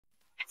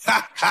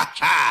Ha ha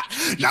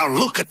ha! Now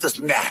look at this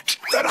net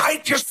that I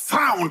just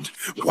found.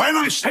 When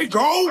I say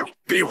go,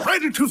 be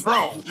ready to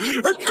throw.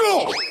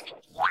 Go!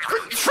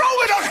 Throw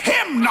it at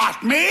him,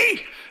 not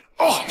me!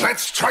 Oh,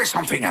 let's try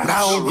something else.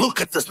 Now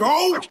look at this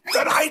go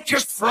that I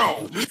just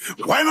throw.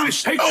 When I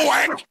say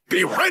go,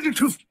 be ready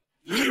to go.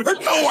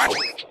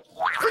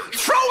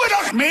 Throw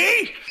it at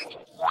me!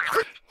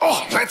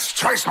 Oh, let's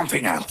try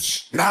something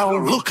else. Now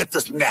look at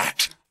this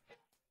net.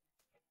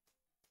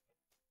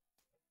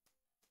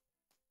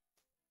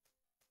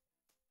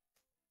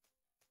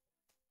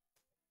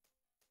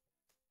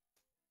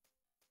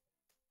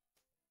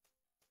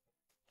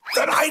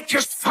 That I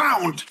just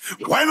found.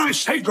 When I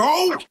say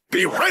go,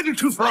 be ready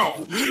to throw.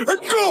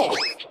 Go!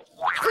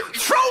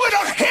 Throw it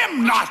at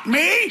him, not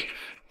me!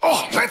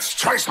 Oh, let's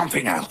try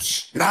something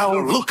else. Now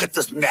look at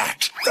this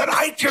net that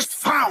I just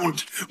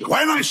found.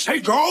 When I say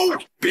go,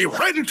 be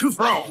ready to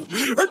throw.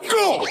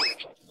 Go!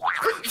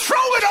 Throw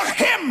it at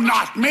him,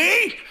 not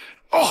me!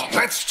 Oh,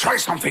 let's try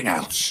something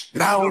else.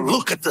 Now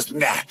look at this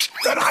net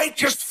that I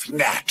just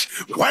net.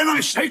 When I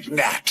say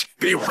net,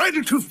 be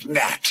ready to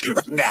net.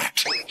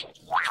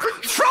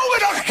 Throw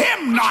it at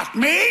him, not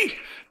me!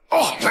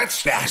 Oh,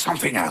 let's try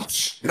something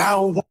else.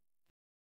 Now...